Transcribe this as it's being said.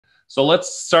So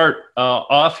let's start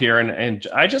off here, and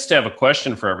I just have a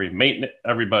question for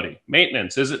everybody.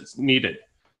 Maintenance, is it needed?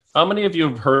 How many of you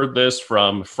have heard this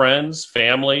from friends,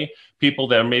 family, people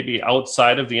that may be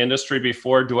outside of the industry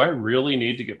before? Do I really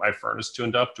need to get my furnace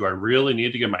tuned up? Do I really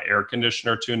need to get my air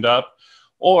conditioner tuned up?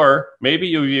 Or maybe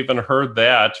you've even heard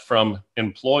that from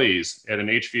employees at an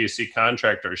HVAC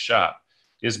contractor shop.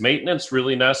 Is maintenance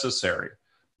really necessary?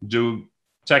 Do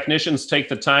technicians take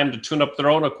the time to tune up their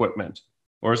own equipment?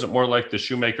 Or is it more like the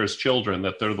shoemaker's children,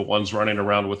 that they're the ones running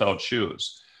around without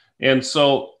shoes? And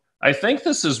so I think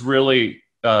this is really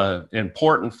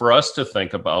important for us to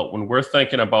think about when we're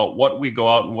thinking about what we go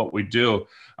out and what we do.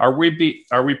 Are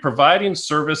we providing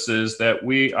services that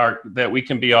we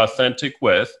can be authentic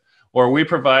with, or are we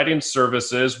providing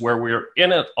services where we're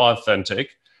inauthentic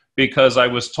because I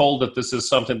was told that this is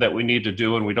something that we need to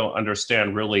do and we don't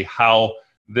understand really how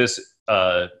this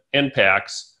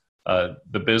impacts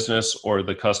the business or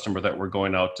the customer that we're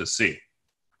going out to see?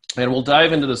 And we'll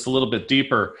dive into this a little bit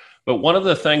deeper. But one of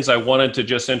the things I wanted to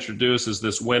just introduce is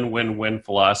this win-win-win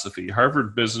philosophy.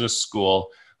 Harvard Business School,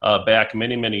 back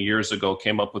many, many years ago,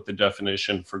 came up with the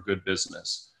definition for good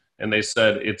business. And they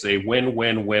said it's a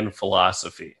win-win-win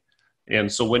philosophy. And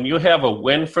so when you have a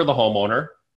win for the homeowner,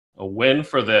 a win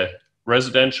for the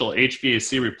residential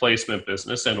HVAC replacement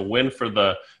business, and a win for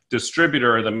the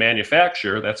distributor or the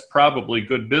manufacturer, that's probably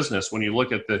good business when you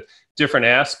look at the different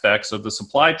aspects of the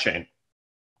supply chain.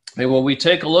 And when we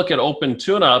take a look at open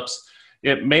tune-ups,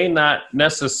 it may not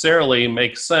necessarily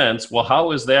make sense. Well,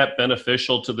 how is that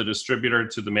beneficial to the distributor,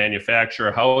 to the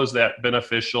manufacturer? How is that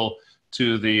beneficial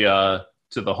to the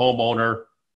homeowner?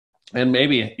 And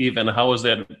maybe even how is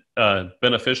that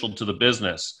beneficial to the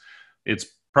business? It's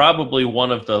probably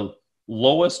one of the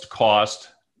lowest cost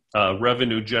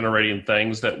revenue generating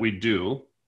things that we do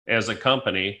as a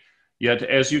company. Yet,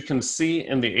 as you can see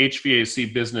in the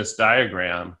HVAC business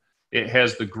diagram, it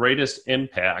has the greatest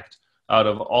impact out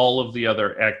of all of the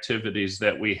other activities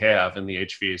that we have in the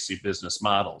HVAC business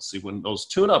model. See, when those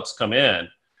tune-ups come in,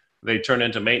 they turn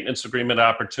into maintenance agreement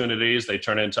opportunities. They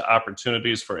turn into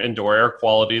opportunities for indoor air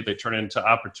quality. They turn into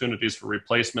opportunities for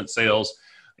replacement sales.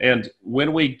 And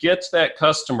when we get that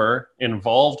customer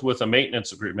involved with a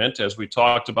maintenance agreement, as we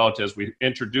talked about as we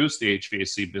introduced the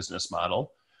HVAC business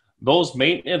model, those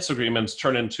maintenance agreements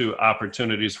turn into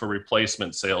opportunities for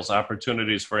replacement sales,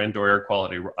 opportunities for indoor air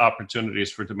quality,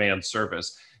 opportunities for demand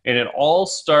service. And it all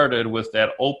started with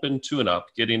that open tune-up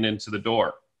getting into the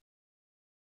door.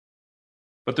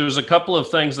 But there's a couple of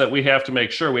things that we have to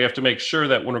make sure. We have to make sure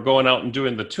that when we're going out and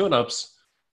doing the tune-ups,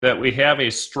 that we have a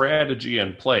strategy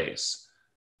in place.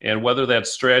 And whether that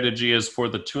strategy is for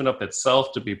the tune-up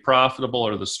itself to be profitable,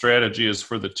 or the strategy is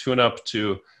for the tune-up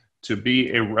to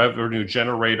be a revenue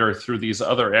generator through these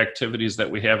other activities that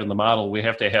we have in the model, we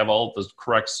have to have all the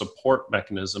correct support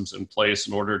mechanisms in place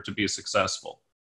in order to be successful.